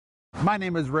My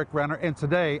name is Rick Renner, and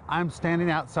today I'm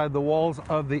standing outside the walls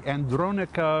of the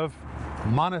Andronikov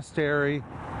Monastery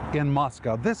in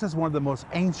Moscow. This is one of the most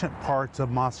ancient parts of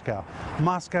Moscow.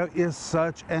 Moscow is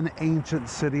such an ancient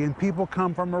city, and people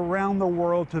come from around the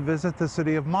world to visit the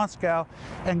city of Moscow,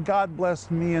 and God blessed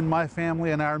me and my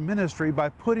family and our ministry by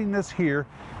putting us here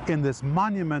in this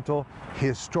monumental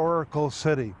historical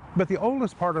city. But the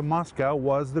oldest part of Moscow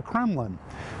was the Kremlin.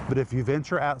 But if you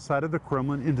venture outside of the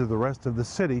Kremlin into the rest of the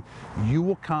city, you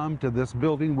will come to this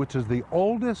building, which is the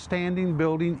oldest standing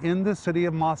building in the city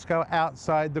of Moscow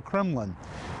outside the Kremlin.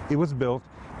 It was built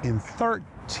in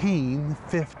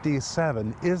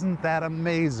 1357. Isn't that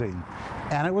amazing?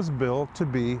 And it was built to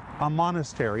be a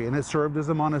monastery, and it served as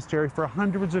a monastery for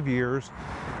hundreds of years.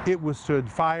 It withstood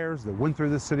fires that went through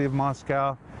the city of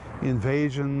Moscow,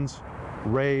 invasions,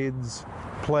 raids,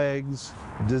 plagues,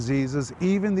 diseases,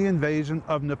 even the invasion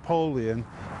of Napoleon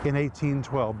in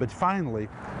 1812. But finally,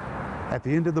 at the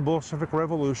end of the Bolshevik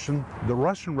Revolution, the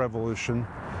Russian Revolution,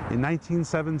 in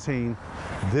 1917,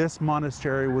 this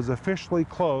monastery was officially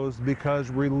closed because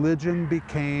religion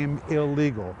became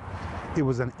illegal. It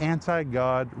was an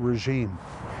anti-God regime.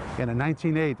 And in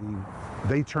 1980,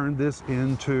 they turned this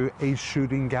into a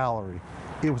shooting gallery.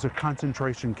 It was a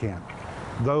concentration camp.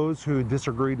 Those who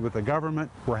disagreed with the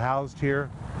government were housed here.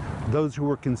 Those who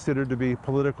were considered to be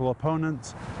political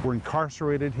opponents were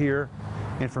incarcerated here.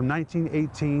 And from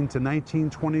 1918 to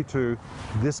 1922,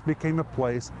 this became a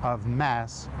place of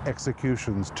mass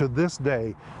executions. To this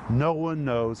day, no one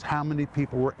knows how many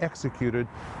people were executed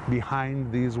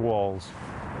behind these walls.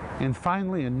 And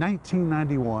finally, in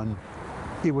 1991,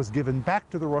 it was given back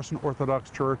to the Russian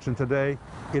Orthodox Church, and today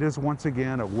it is once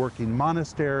again a working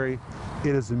monastery,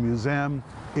 it is a museum,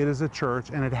 it is a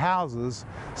church, and it houses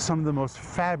some of the most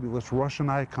fabulous Russian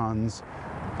icons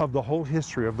of the whole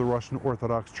history of the Russian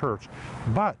Orthodox Church.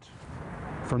 But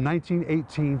from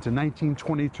 1918 to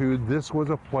 1922, this was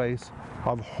a place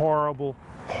of horrible,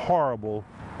 horrible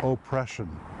oppression.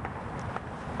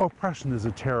 Oppression is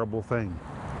a terrible thing.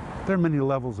 There are many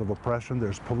levels of oppression.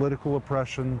 There's political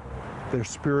oppression, there's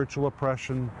spiritual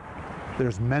oppression,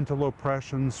 there's mental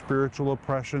oppression, spiritual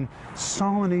oppression,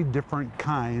 so many different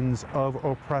kinds of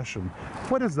oppression.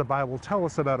 What does the Bible tell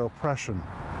us about oppression?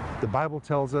 The Bible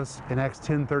tells us in Acts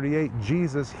 10:38,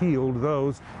 Jesus healed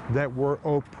those that were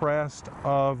oppressed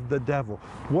of the devil.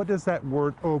 What does that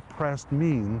word oppressed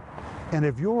mean? And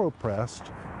if you're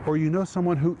oppressed, or you know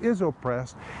someone who is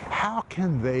oppressed, how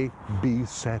can they be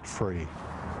set free?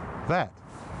 That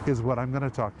is what I'm going to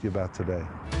talk to you about today.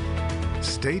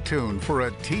 Stay tuned for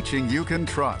a teaching you can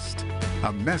trust,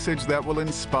 a message that will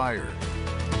inspire,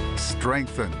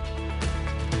 strengthen,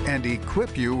 and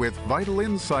equip you with vital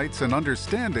insights and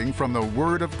understanding from the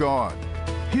Word of God.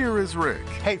 Here is Rick.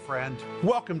 Hey friend,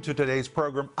 welcome to today's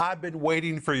program. I've been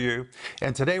waiting for you,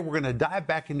 and today we're going to dive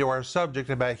back into our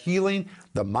subject about healing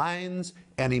the minds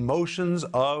and emotions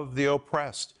of the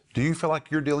oppressed. Do you feel like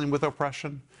you're dealing with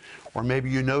oppression? Or maybe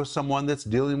you know someone that's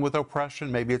dealing with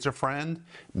oppression. Maybe it's a friend.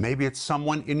 Maybe it's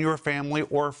someone in your family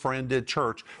or a friend at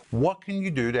church. What can you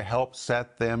do to help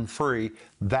set them free?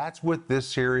 That's what this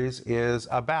series is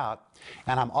about.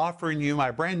 And I'm offering you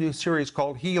my brand new series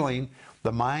called Healing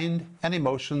the Mind and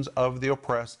Emotions of the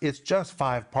Oppressed. It's just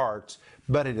 5 parts,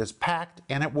 but it is packed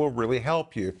and it will really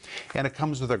help you. And it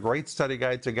comes with a great study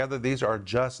guide together. These are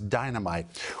just dynamite.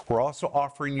 We're also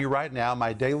offering you right now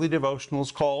my daily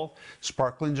devotionals called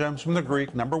Sparkling Gems from the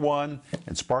Greek, number 1,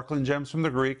 and Sparkling Gems from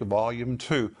the Greek, volume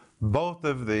 2. Both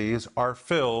of these are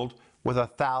filled with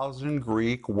 1,000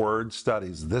 Greek word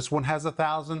studies. This one has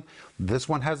 1,000, this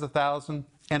one has 1,000,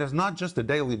 and it's not just a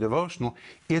daily devotional,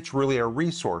 it's really a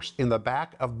resource. In the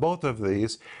back of both of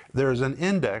these, there's an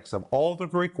index of all the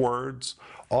Greek words,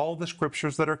 all the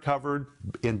scriptures that are covered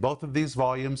in both of these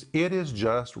volumes. It is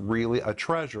just really a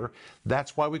treasure.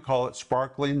 That's why we call it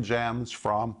Sparkling Gems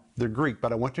from the Greek.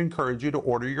 But I want to encourage you to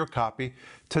order your copy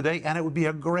today, and it would be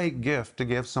a great gift to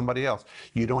give somebody else.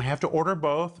 You don't have to order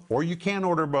both, or you can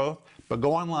order both, but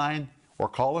go online or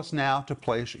call us now to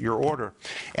place your order.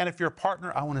 And if you're a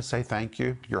partner, I want to say thank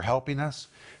you. You're helping us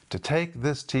to take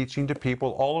this teaching to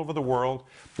people all over the world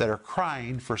that are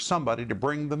crying for somebody to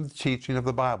bring them the teaching of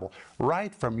the Bible.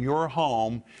 Right from your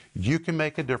home, you can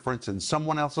make a difference in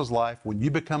someone else's life. When you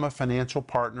become a financial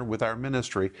partner with our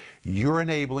ministry, you're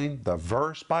enabling the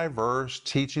verse-by-verse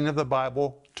teaching of the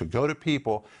Bible to go to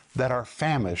people that are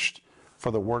famished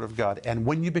for the Word of God. And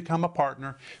when you become a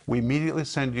partner, we immediately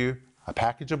send you a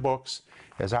package of books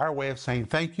as our way of saying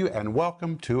thank you and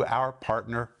welcome to our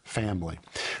partner family.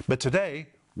 But today,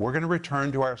 we're going to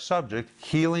return to our subject,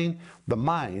 healing the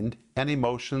mind and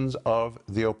emotions of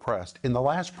the oppressed. In the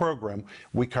last program,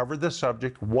 we covered the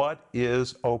subject, what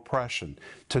is oppression?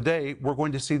 Today, we're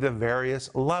going to see the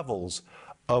various levels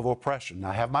of oppression.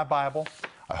 Now, I have my Bible.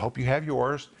 I hope you have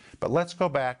yours. But let's go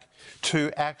back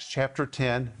to Acts chapter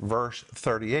 10, verse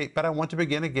 38. But I want to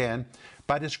begin again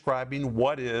by describing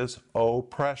what is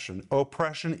oppression.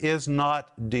 Oppression is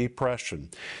not depression.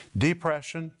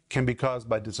 Depression can be caused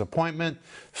by disappointment,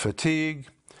 fatigue,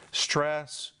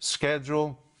 stress,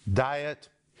 schedule, diet,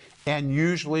 and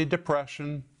usually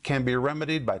depression can be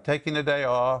remedied by taking a day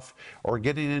off or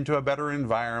getting into a better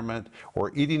environment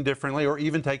or eating differently or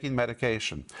even taking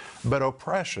medication. But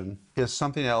oppression is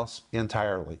something else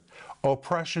entirely.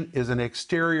 Oppression is an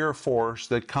exterior force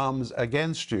that comes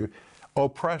against you.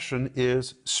 Oppression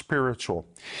is spiritual.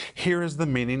 Here is the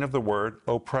meaning of the word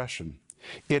oppression.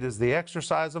 It is the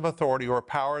exercise of authority or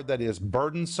power that is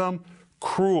burdensome,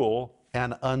 cruel,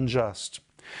 and unjust.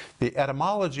 The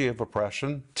etymology of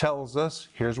oppression tells us,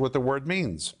 here's what the word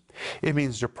means. It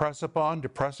means to press upon, to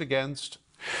press against,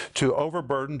 to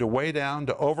overburden, to weigh down,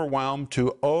 to overwhelm,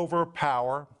 to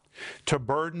overpower, to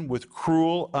burden with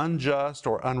cruel, unjust,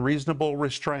 or unreasonable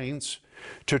restraints,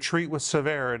 to treat with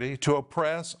severity, to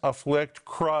oppress, afflict,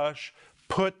 crush,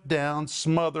 put down,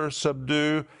 smother,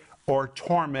 subdue, or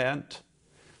torment.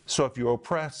 So if you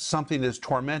oppress, something is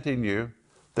tormenting you.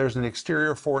 There's an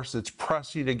exterior force that's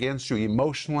pressing against you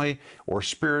emotionally or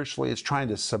spiritually. It's trying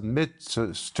to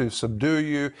subdue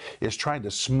you. It's trying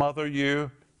to smother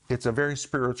you. It's a very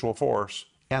spiritual force.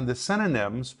 And the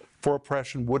synonyms for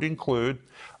oppression would include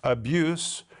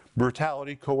abuse,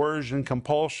 brutality, coercion,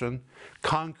 compulsion,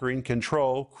 conquering,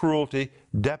 control, cruelty,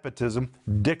 despotism,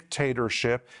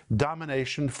 dictatorship,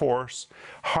 domination, force,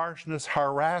 harshness,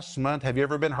 harassment. Have you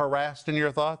ever been harassed in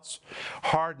your thoughts?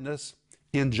 Hardness,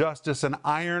 injustice, an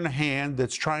iron hand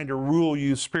that's trying to rule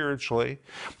you spiritually,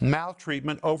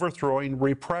 maltreatment, overthrowing,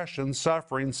 repression,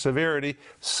 suffering, severity,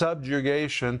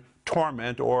 subjugation,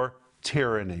 torment, or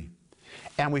tyranny.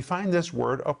 And we find this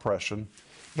word oppression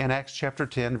in Acts chapter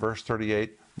 10, verse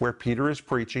 38, where Peter is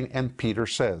preaching, and Peter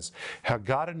says, how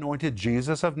God anointed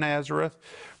Jesus of Nazareth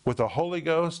with the Holy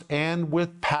Ghost and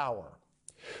with power,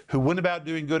 who went about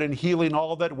doing good and healing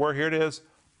all that were, here it is,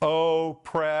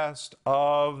 oppressed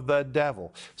of the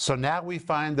devil. So now we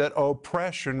find that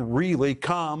oppression really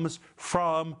comes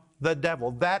from the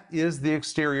devil. That is the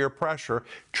exterior pressure,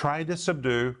 trying to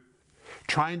subdue,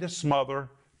 trying to smother,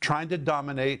 trying to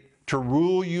dominate, to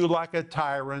rule you like a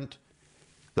tyrant.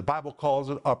 The Bible calls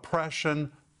it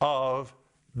oppression of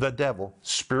the devil.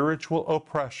 Spiritual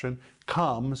oppression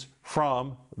comes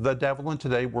from the devil, and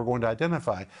today we're going to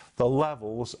identify the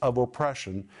levels of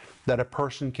oppression that a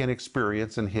person can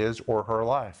experience in his or her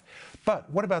life. But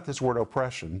what about this word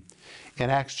oppression in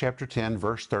Acts chapter 10,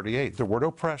 verse 38? The word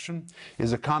oppression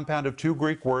is a compound of two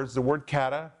Greek words, the word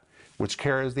kata, which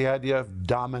carries the idea of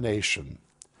domination,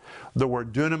 the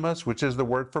word dunamis, which is the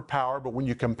word for power, but when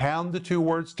you compound the two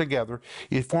words together,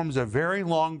 it forms a very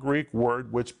long Greek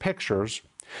word which pictures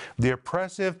the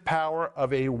oppressive power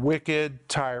of a wicked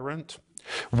tyrant,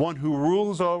 one who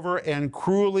rules over and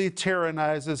cruelly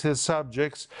tyrannizes his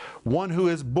subjects, one who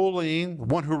is bullying,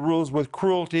 one who rules with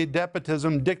cruelty,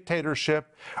 despotism,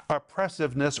 dictatorship,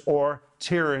 oppressiveness, or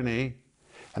tyranny.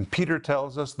 And Peter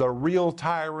tells us the real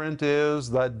tyrant is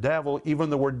the devil. Even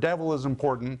the word devil is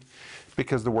important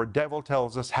because the word devil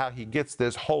tells us how he gets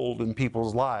this hold in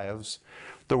people's lives.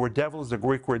 The word devil is the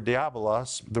Greek word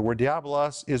diabolos. The word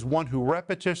diabolos is one who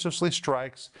repetitiously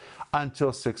strikes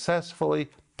until successfully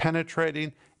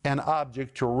penetrating an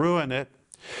object to ruin it,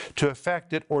 to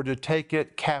affect it, or to take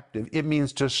it captive. It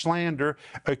means to slander,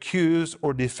 accuse,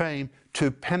 or defame, to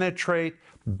penetrate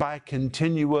by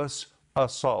continuous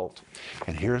assault.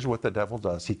 And here's what the devil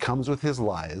does. He comes with his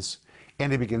lies,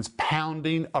 and he begins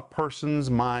pounding a person's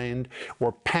mind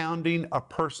or pounding a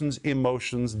person's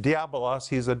emotions. Diabolos,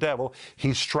 he's a devil.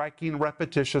 He's striking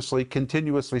repetitiously,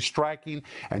 continuously striking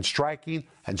and striking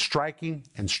and striking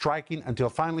and striking until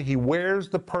finally he wears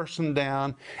the person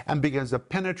down and begins to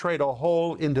penetrate a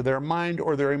hole into their mind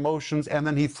or their emotions, and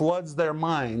then he floods their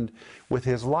mind with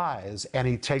his lies and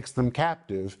he takes them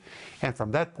captive. And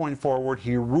from that point forward,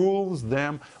 he rules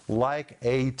them like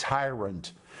a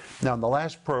tyrant. Now, in the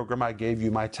last program, I gave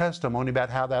you my testimony about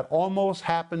how that almost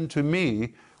happened to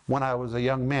me when I was a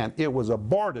young man. It was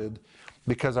aborted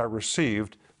because I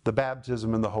received the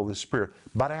baptism in the Holy Spirit.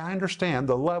 But I understand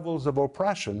the levels of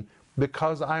oppression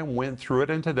because I went through it.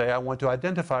 And today I want to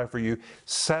identify for you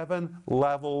 7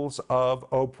 levels of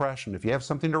oppression. If you have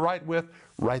something to write with,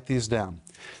 write these down.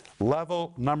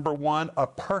 Level number 1, a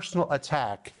personal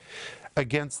attack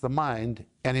against the mind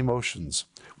and emotions.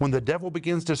 When the devil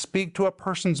begins to speak to a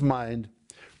person's mind,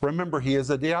 remember, he is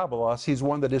a diabolos. He's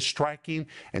one that is striking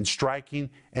and striking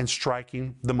and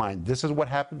striking the mind. This is what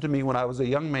happened to me when I was a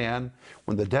young man,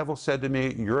 when the devil said to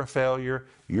me, you're a failure,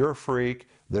 you're a freak,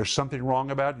 there's something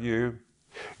wrong about you,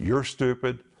 you're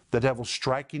stupid. The devil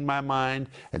striking my mind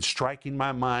and striking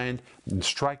my mind and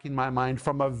striking my mind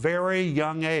from a very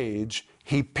young age.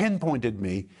 He pinpointed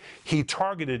me, he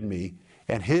targeted me,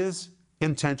 and his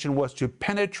intention was to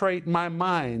penetrate my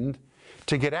mind,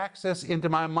 to get access into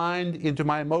my mind, into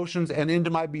my emotions, and into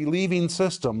my believing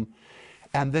system,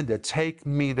 and then to take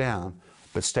me down.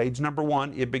 But stage number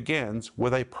one, it begins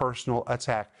with a personal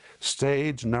attack.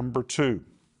 Stage number two,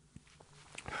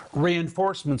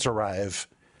 reinforcements arrive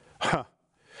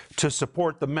to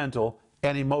support the mental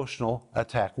and emotional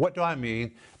attack. What do I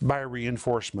mean by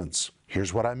reinforcements?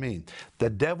 Here's what I mean. The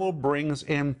devil brings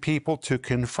in people to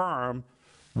confirm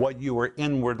what you are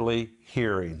inwardly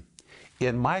hearing.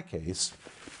 In my case,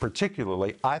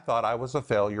 particularly, I thought I was a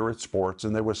failure at sports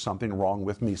and there was something wrong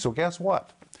with me. So guess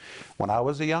what? When I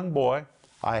was a young boy,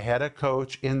 I had a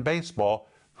coach in baseball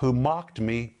who mocked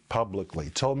me publicly,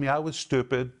 told me I was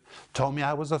stupid, told me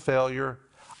I was a failure.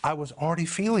 I was already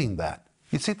feeling that.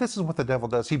 You see, this is what the devil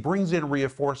does. He brings in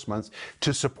reinforcements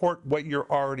to support what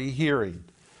you're already hearing.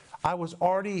 I was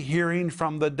already hearing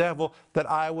from the devil that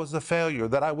I was a failure,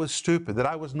 that I was stupid, that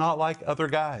I was not like other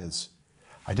guys.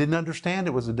 I didn't understand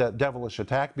it was a devilish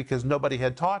attack because nobody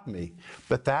had taught me,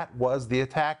 but that was the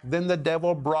attack. Then the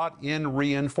devil brought in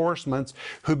reinforcements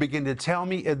who began to tell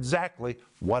me exactly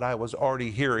what I was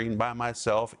already hearing by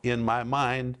myself in my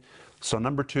mind. So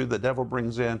number two, the devil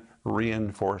brings in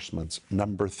reinforcements.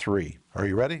 Number three, are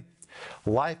you ready?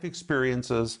 Life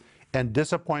experiences and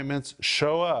disappointments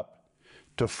show up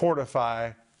to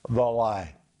fortify the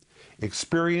lie.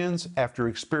 Experience after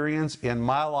experience in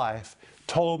my life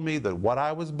told me that what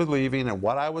I was believing and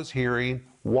what I was hearing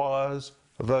was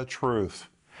the truth.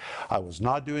 I was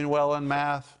not doing well in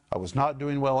math. I was not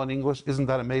doing well in English. Isn't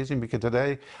that amazing? Because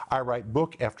today I write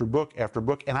book after book after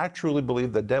book, and I truly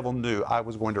believe the devil knew I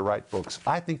was going to write books.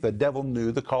 I think the devil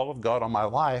knew the call of God on my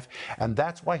life, and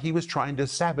that's why he was trying to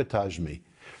sabotage me.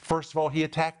 First of all, he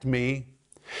attacked me.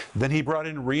 Then he brought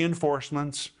in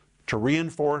reinforcements to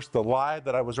reinforce the lie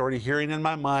that I was already hearing in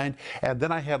my mind. And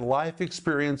then I had life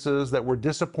experiences that were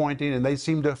disappointing, and they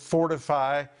seemed to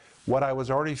fortify what I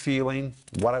was already feeling,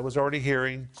 what I was already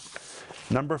hearing.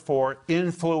 Number four,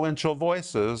 influential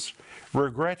voices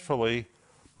regretfully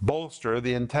bolster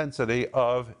the intensity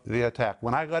of the attack.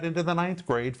 When I got into the 9th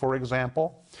grade, for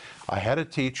example, I had a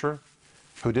teacher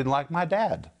who didn't like my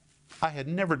dad. I had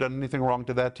never done anything wrong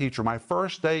to that teacher. My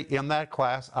first day in that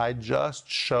class, I just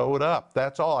showed up.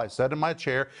 That's all. I sat in my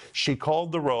chair. She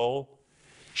called the roll.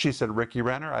 She said, Ricky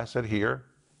Renner? I said, here.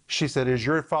 She said, is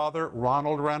your father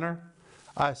Ronald Renner?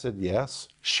 I said, yes.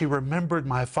 She remembered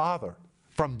my father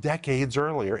from decades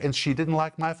earlier, and she didn't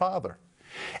like my father.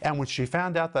 And when she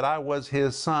found out that I was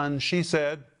his son, she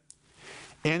said,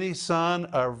 any son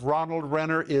of Ronald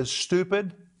Renner is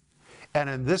stupid. And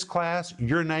in this class,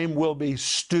 your name will be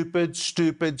stupid,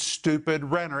 stupid, stupid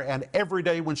Renner. And every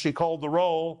day when she called the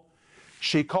roll,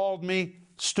 she called me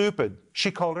stupid.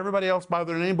 She called everybody else by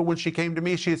their name, but when she came to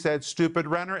me, she said, stupid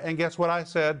Renner. And guess what I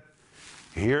said?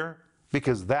 Here,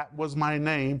 because that was my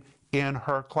name in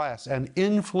her class. An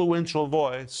influential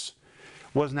voice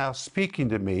was now speaking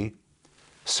to me,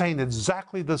 saying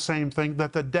exactly the same thing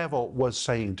that the devil was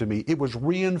saying to me. It was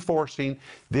reinforcing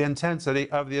the intensity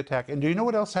of the attack. And do you know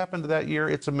what else happened that year?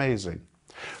 It's amazing.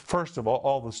 First of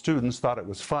all the students thought it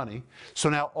was funny. So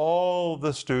now all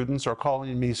the students are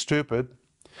calling me stupid.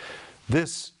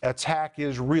 This attack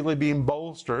is really being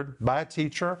bolstered by a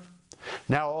teacher.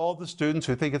 Now all the students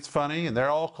who think it's funny, and they're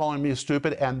all calling me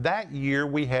stupid. And that year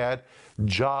we had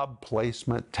job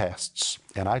placement tests.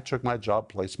 And I took my job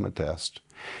placement test.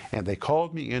 And they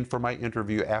called me in for my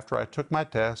interview after I took my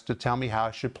test to tell me how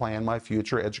I should plan my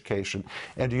future education.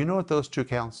 And do you know what those two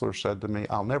counselors said to me?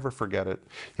 I'll never forget it.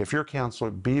 If you're a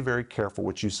counselor, be very careful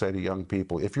what you say to young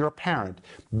people. If you're a parent,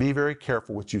 be very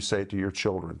careful what you say to your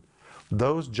children.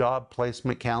 Those job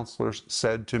placement counselors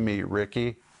said to me,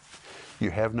 Ricky,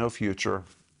 you have no future.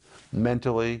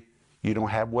 Mentally, you don't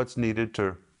have what's needed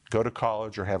to go to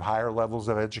college or have higher levels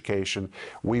of education.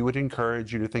 We would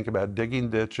encourage you to think about digging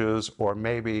ditches or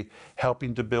maybe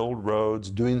helping to build roads,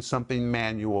 doing something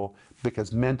manual,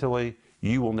 because mentally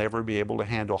you will never be able to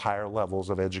handle higher levels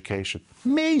of education.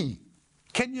 Me!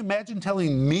 Can you imagine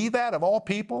telling me that, of all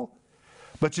people?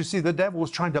 But you see, the devil was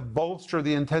trying to bolster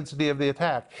the intensity of the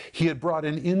attack. He had brought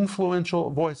in influential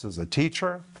voices, a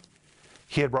teacher.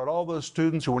 He had brought all those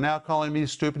students who were now calling me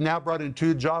stupid, now brought in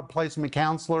 2 job placement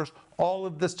counselors. All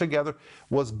of this together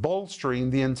was bolstering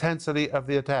the intensity of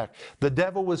the attack. The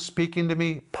devil was speaking to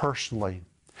me personally.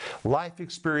 Life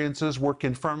experiences were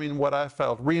confirming what I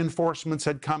felt. Reinforcements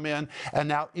had come in, and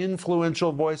now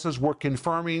influential voices were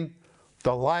confirming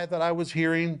the lie that I was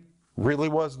hearing really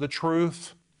was the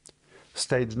truth.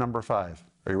 Stage number 5.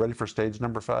 Are you ready for stage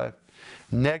number 5?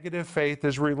 Negative faith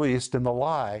is released in the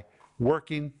lie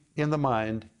working in the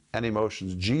mind and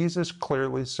emotions. Jesus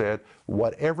clearly said,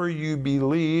 whatever you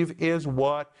believe is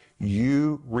what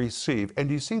you receive.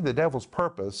 And you see, the devil's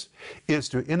purpose is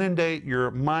to inundate your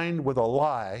mind with a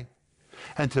lie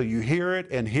until you hear it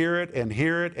and hear it and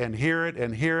hear it and hear it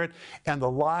and hear it, and the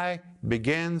lie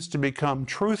begins to become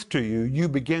truth to you. You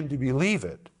begin to believe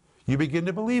it. You begin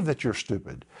to believe that you're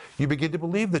stupid. You begin to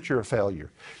believe that you're a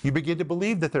failure. You begin to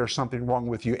believe that there's something wrong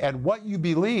with you. And what you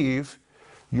believe,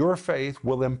 your faith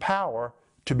will empower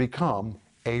to become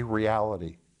a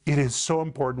reality. It is so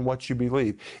important what you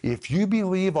believe. If you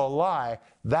believe a lie,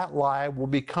 that lie will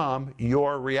become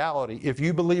your reality. If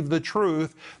you believe the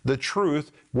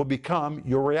truth will become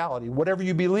your reality. Whatever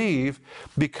you believe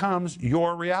becomes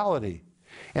your reality.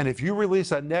 And if you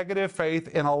release a negative faith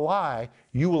in a lie,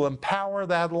 you will empower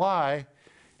that lie.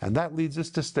 And that leads us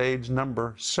to stage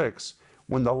number 6,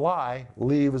 when the lie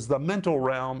leaves the mental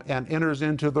realm and enters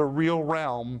into the real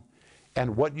realm,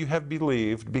 and what you have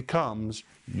believed becomes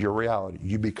your reality.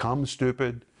 You become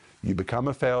stupid, you become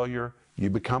a failure, you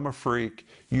become a freak,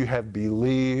 you have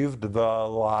believed the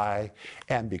lie,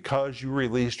 and because you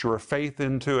released your faith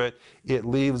into it, it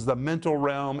leaves the mental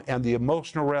realm and the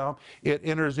emotional realm, it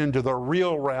enters into the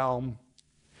real realm.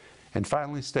 And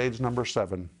finally, stage number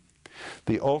 7,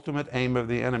 the ultimate aim of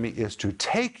the enemy is to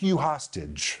take you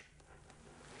hostage,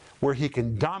 where he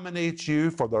can dominate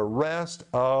you for the rest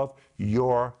of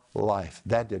your life.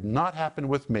 That did not happen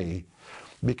with me,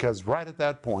 because right at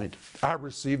that point, I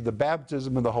received the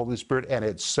baptism of the Holy Spirit, and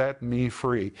it set me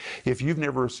free. If you've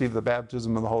never received the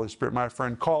baptism of the Holy Spirit, my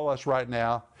friend, call us right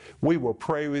now. We will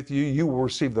pray with you. You will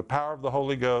receive the power of the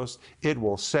Holy Ghost. It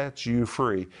will set you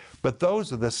free. But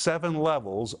those are the 7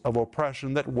 levels of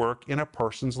oppression that work in a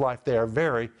person's life. They are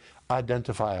very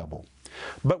identifiable.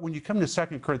 But when you come to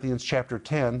 2 Corinthians chapter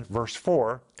 10, verse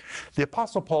 4, the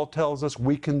Apostle Paul tells us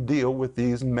we can deal with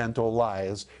these mental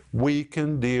lies. We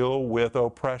can deal with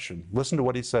oppression. Listen to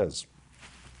what he says.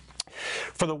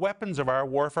 For the weapons of our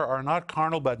warfare are not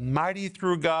carnal, but mighty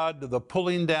through God to the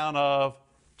pulling down of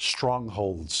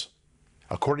strongholds.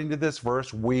 According to this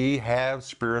verse, we have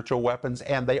spiritual weapons,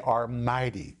 and they are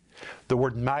mighty. The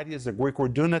word mighty is the Greek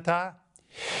word dunata.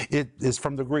 It is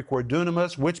from the Greek word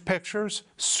dunamis, which pictures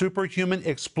superhuman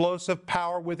explosive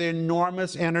power with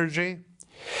enormous energy.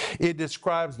 It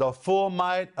describes the full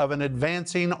might of an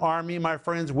advancing army, my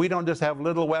friends. We don't just have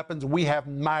little weapons, we have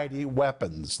mighty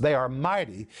weapons. They are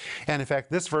mighty. And in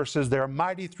fact, this verse says they're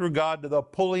mighty through God to the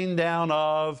pulling down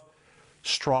of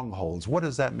strongholds. What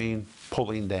does that mean,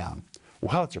 pulling down?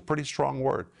 Well, it's a pretty strong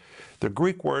word. The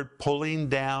Greek word pulling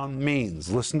down means,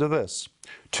 listen to this,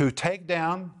 to take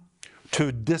down,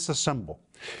 to disassemble.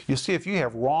 You see, if you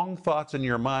have wrong thoughts in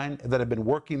your mind that have been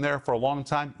working there for a long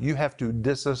time, you have to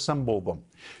disassemble them.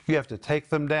 You have to take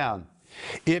them down.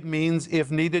 It means, if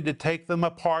needed, to take them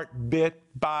apart bit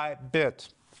by bit,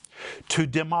 to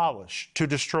demolish, to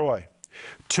destroy,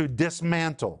 to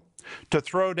dismantle, to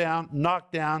throw down,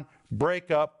 knock down, break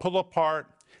up, pull apart,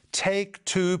 take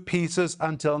to pieces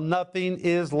until nothing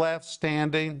is left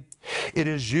standing. It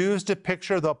is used to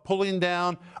picture the pulling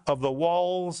down of the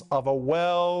walls of a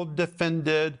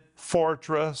well-defended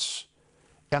fortress.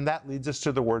 And that leads us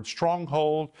to the word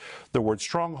stronghold. The word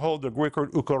stronghold, the Greek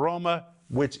word ukoroma,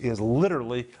 which is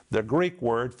literally the Greek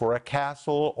word for a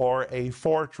castle or a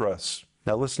fortress.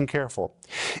 Now listen careful.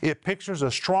 It pictures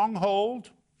a stronghold,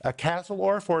 a castle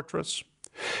or a fortress,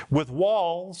 with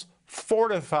walls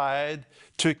fortified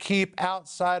to keep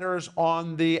outsiders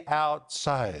on the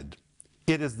outside.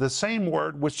 It is the same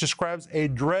word which describes a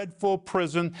dreadful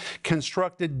prison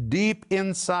constructed deep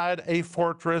inside a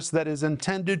fortress that is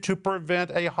intended to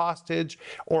prevent a hostage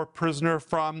or prisoner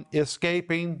from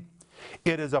escaping.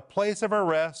 It is a place of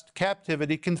arrest,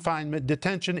 captivity, confinement,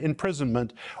 detention,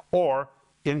 imprisonment, or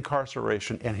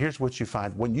incarceration. And here's what you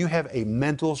find. When you have a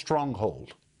mental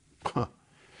stronghold,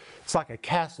 it's like a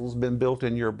castle's been built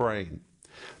in your brain.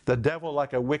 The devil,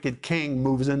 like a wicked king,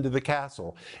 moves into the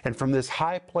castle. And from this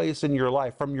high place in your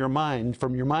life, from your mind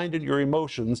and your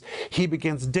emotions, he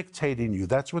begins dictating you.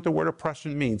 That's what the word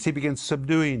oppression means. He begins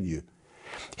subduing you.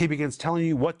 He begins telling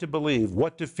you what to believe,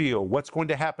 what to feel, what's going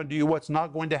to happen to you, what's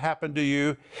not going to happen to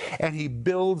you. And he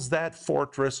builds that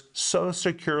fortress so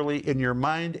securely in your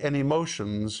mind and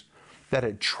emotions that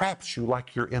it traps you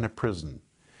like you're in a prison.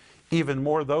 Even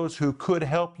more, those who could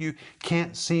help you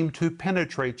can't seem to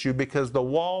penetrate you because the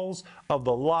walls of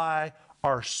the lie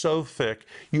are so thick.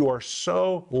 You are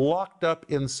so locked up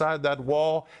inside that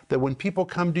wall that when people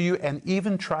come to you and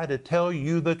even try to tell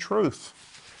you the truth,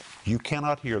 you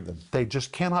cannot hear them. They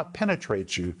just cannot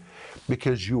penetrate you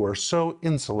because you are so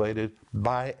insulated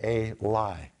by a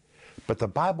lie. But the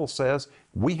Bible says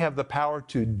we have the power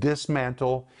to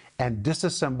dismantle and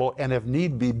disassemble, and if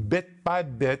need be, bit by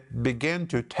bit, begin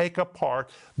to take apart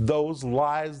those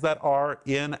lies that are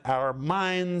in our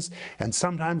minds. And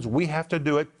sometimes we have to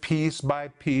do it piece by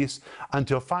piece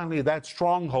until finally that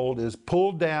stronghold is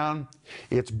pulled down,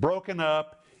 it's broken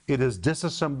up, it is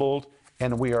disassembled,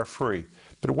 and we are free.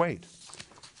 But wait,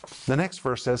 the next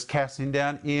verse says, casting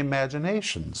down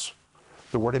imaginations.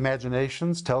 The word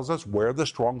imaginations tells us where the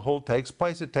stronghold takes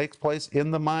place. It takes place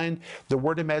in the mind. The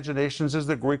word imaginations is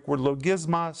the Greek word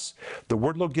logismos. The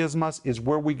word logismos is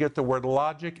where we get the word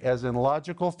logic, as in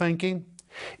logical thinking.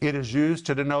 It is used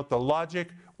to denote the logic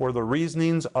or the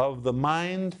reasonings of the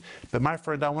mind. But my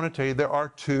friend, I want to tell you there are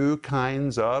two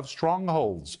kinds of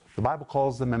strongholds. The Bible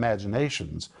calls them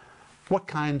imaginations. What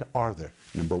kind are there?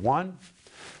 Number one,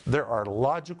 there are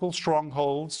logical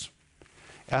strongholds.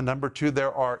 And number two,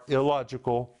 there are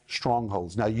illogical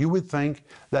strongholds. Now, you would think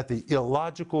that the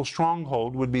illogical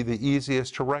stronghold would be the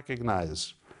easiest to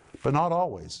recognize, but not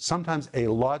always. Sometimes a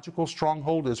logical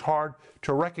stronghold is hard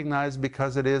to recognize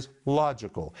because it is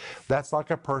logical. That's like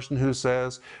a person who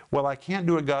says, well, I can't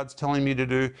do what God's telling me to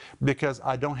do because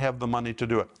I don't have the money to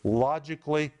do it.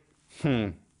 Logically,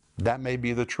 that may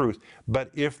be the truth.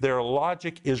 But if their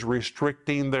logic is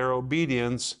restricting their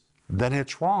obedience, then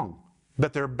it's wrong.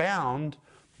 But they're bound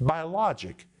by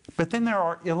logic. But then there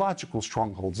are illogical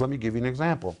strongholds. Let me give you an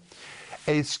example.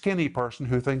 A skinny person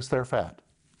who thinks they're fat.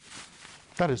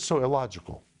 That is so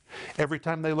illogical. Every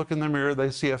time they look in the mirror,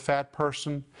 they see a fat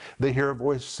person. They hear a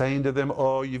voice saying to them,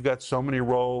 oh, you've got so many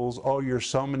rolls. Oh, you're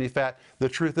so many fat. The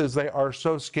truth is they are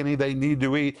so skinny they need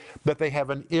to eat, but they have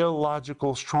an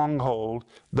illogical stronghold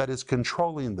that is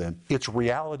controlling them. It's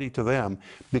reality to them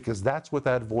because that's what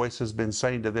that voice has been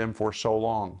saying to them for so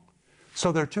long.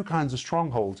 So there are two kinds of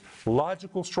strongholds.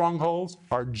 Logical strongholds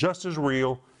are just as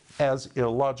real as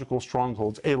illogical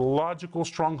strongholds. A logical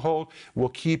stronghold will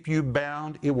keep you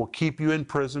bound. It will keep you in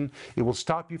prison. It will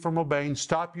stop you from obeying,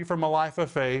 stop you from a life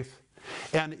of faith.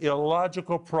 An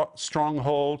illogical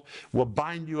stronghold will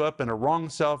bind you up in a wrong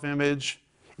self-image.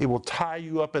 It will tie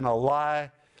you up in a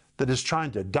lie that is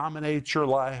trying to dominate your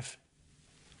life.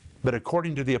 But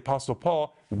according to the Apostle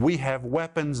Paul, we have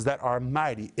weapons that are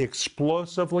mighty,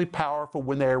 explosively powerful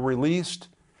when they are released.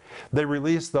 They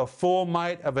release the full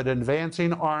might of an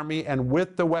advancing army, and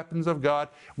with the weapons of God,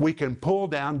 we can pull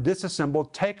down,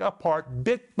 disassemble, take apart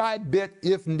bit by bit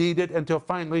if needed, until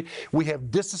finally we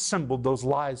have disassembled those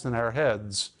lies in our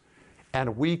heads,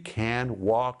 and we can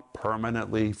walk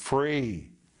permanently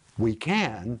free. We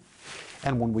can.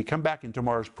 And when we come back in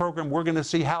tomorrow's program, we're going to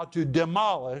see how to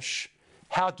demolish,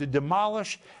 how to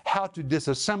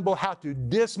disassemble, how to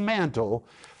dismantle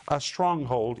a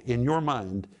stronghold in your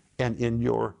mind and in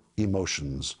your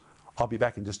emotions. I'll be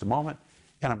back in just a moment,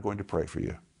 and I'm going to pray for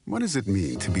you. What does it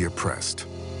mean to be oppressed?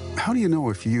 How do you know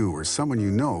if you or someone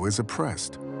you know is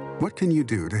oppressed? What can you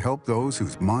do to help those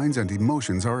whose minds and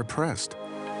emotions are oppressed?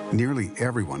 Nearly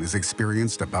everyone has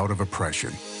experienced a bout of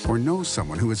oppression or knows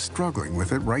someone who is struggling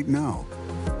with it right now.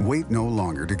 Wait no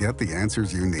longer to get the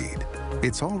answers you need.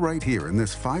 It's all right here in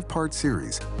this 5-part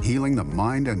series, Healing the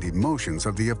Mind and Emotions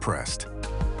of the Oppressed.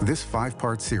 This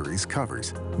 5-part series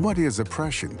covers: what is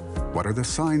oppression? What are the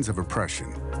signs of oppression?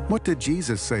 What did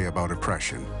Jesus say about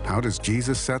oppression? How does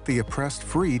Jesus set the oppressed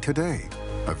free today?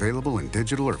 Available in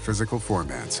digital or physical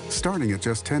formats, starting at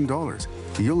just $10.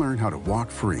 You'll learn how to walk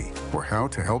free, or how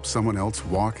to help someone else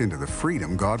walk into the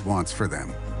freedom God wants for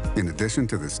them. In addition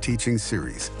to this teaching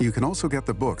series, you can also get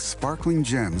the books Sparkling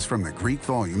Gems from the Greek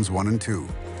Volumes 1 and 2.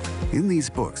 In these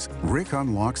books, Rick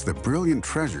unlocks the brilliant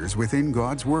treasures within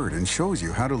God's Word and shows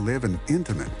you how to live an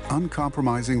intimate,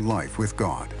 uncompromising life with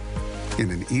God.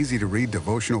 In an easy-to-read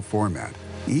devotional format,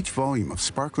 each volume of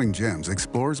Sparkling Gems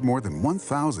explores more than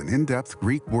 1,000 in-depth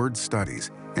Greek word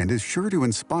studies and is sure to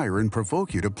inspire and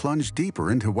provoke you to plunge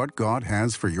deeper into what God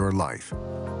has for your life.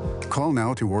 Call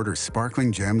now to order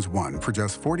Sparkling Gems 1 for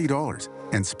just $40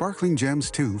 and Sparkling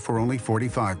Gems 2 for only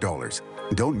 $45.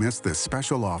 Don't miss this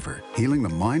special offer, Healing the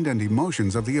Mind and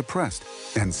Emotions of the Oppressed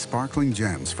and Sparkling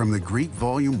Gems from the Greek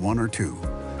Volume 1 or 2.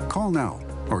 Call now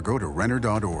or go to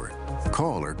Renner.org.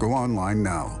 Call or go online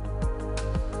now.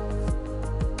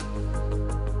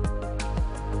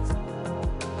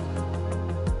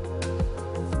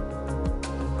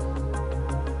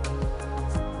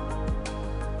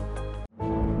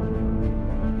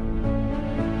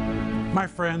 My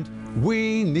friend,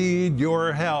 we need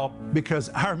your help because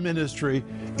our ministry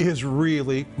is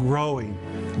really growing.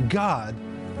 God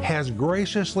has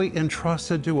graciously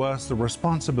entrusted to us the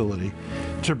responsibility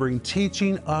to bring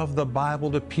teaching of the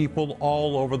Bible to people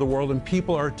all over the world, and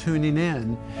people are tuning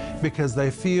in because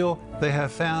they feel they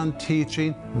have found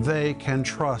teaching they can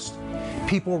trust.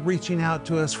 People reaching out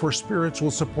to us for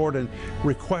spiritual support and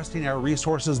requesting our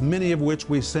resources, many of which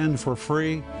we send for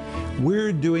free.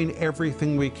 We're doing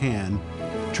everything we can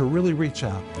to really reach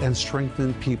out and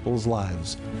strengthen people's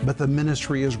lives. But the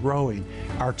ministry is growing.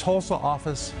 Our Tulsa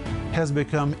office has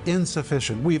become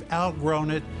insufficient. We've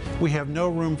outgrown it. We have no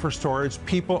room for storage.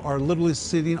 People are literally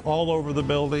sitting all over the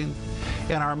building.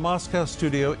 And our Moscow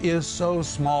studio is so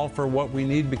small for what we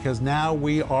need because now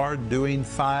we are doing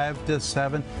 5 to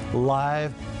 7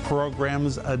 live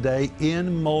programs a day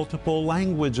in multiple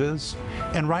languages.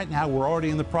 And right now we're already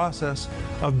in the process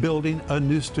of building a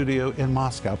new studio in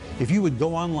Moscow. If you would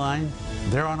go online,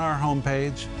 there on our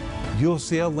homepage, you'll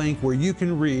see a link where you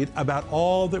can read about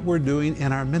all that we're doing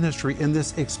in our ministry in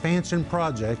this expansion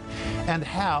project and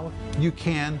how you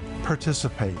can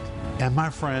participate. And my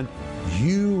friend,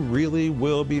 you really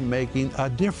will be making a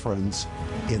difference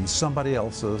in somebody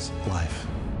else's life.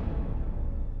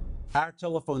 Our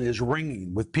telephone is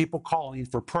ringing with people calling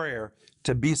for prayer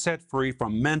to be set free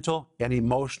from mental and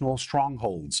emotional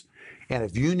strongholds. And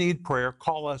if you need prayer,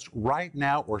 call us right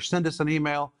now or send us an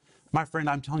email. My friend,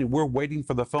 I'm telling you, we're waiting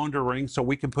for the phone to ring so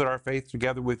we can put our faith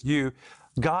together with you.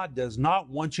 God does not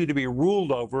want you to be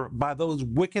ruled over by those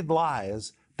wicked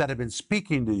lies that have been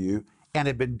speaking to you and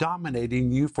have been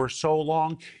dominating you for so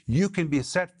long. You can be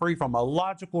set free from a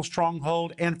logical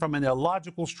stronghold and from an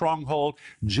illogical stronghold.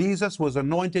 Jesus was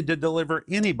anointed to deliver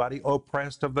anybody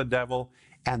oppressed of the devil,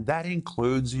 and that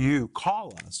includes you.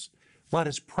 Call us. Let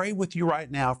us pray with you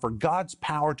right now for God's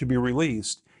power to be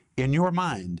released in your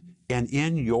mind and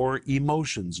in your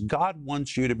emotions. God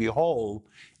wants you to be whole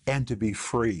and to be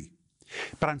free.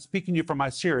 But I'm speaking to you from my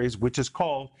series, which is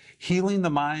called Healing the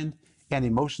Mind and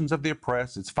Emotions of the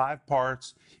Oppressed. It's 5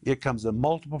 parts. It comes in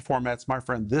multiple formats. My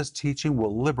friend, this teaching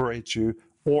will liberate you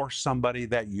or somebody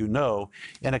that you know.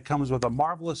 And it comes with a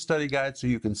marvelous study guide so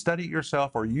you can study it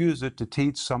yourself or use it to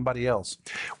teach somebody else.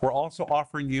 We're also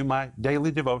offering you my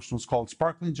daily devotionals called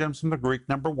Sparkling Gems from the Greek,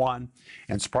 #1,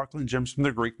 and Sparkling Gems from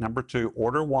the Greek, #2.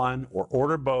 Order one or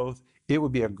order both. It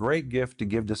would be a great gift to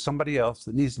give to somebody else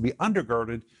that needs to be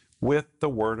undergirded with the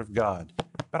Word of God.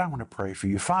 But I want to pray for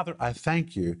you. Father, I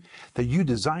thank you that you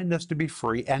designed us to be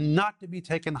free and not to be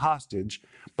taken hostage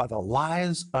by the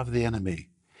lies of the enemy.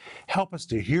 Help us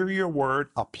to hear your word,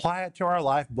 apply it to our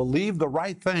life, believe the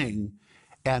right thing,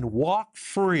 and walk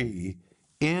free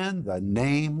in the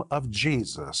name of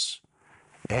Jesus.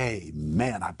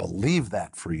 Amen. I believe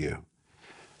that for you.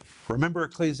 Remember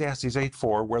Ecclesiastes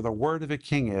 8:4, where the word of a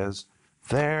king is,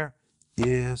 there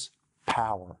is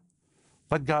power.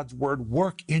 Let God's word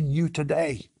work in you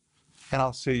today, and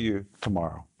I'll see you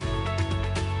tomorrow.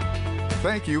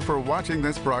 Thank you for watching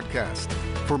this broadcast.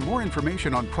 For more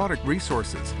information on product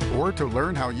resources or to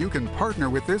learn how you can partner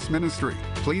with this ministry,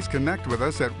 please connect with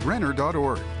us at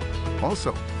Renner.org.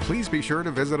 Also, please be sure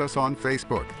to visit us on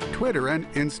Facebook, Twitter, and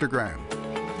Instagram.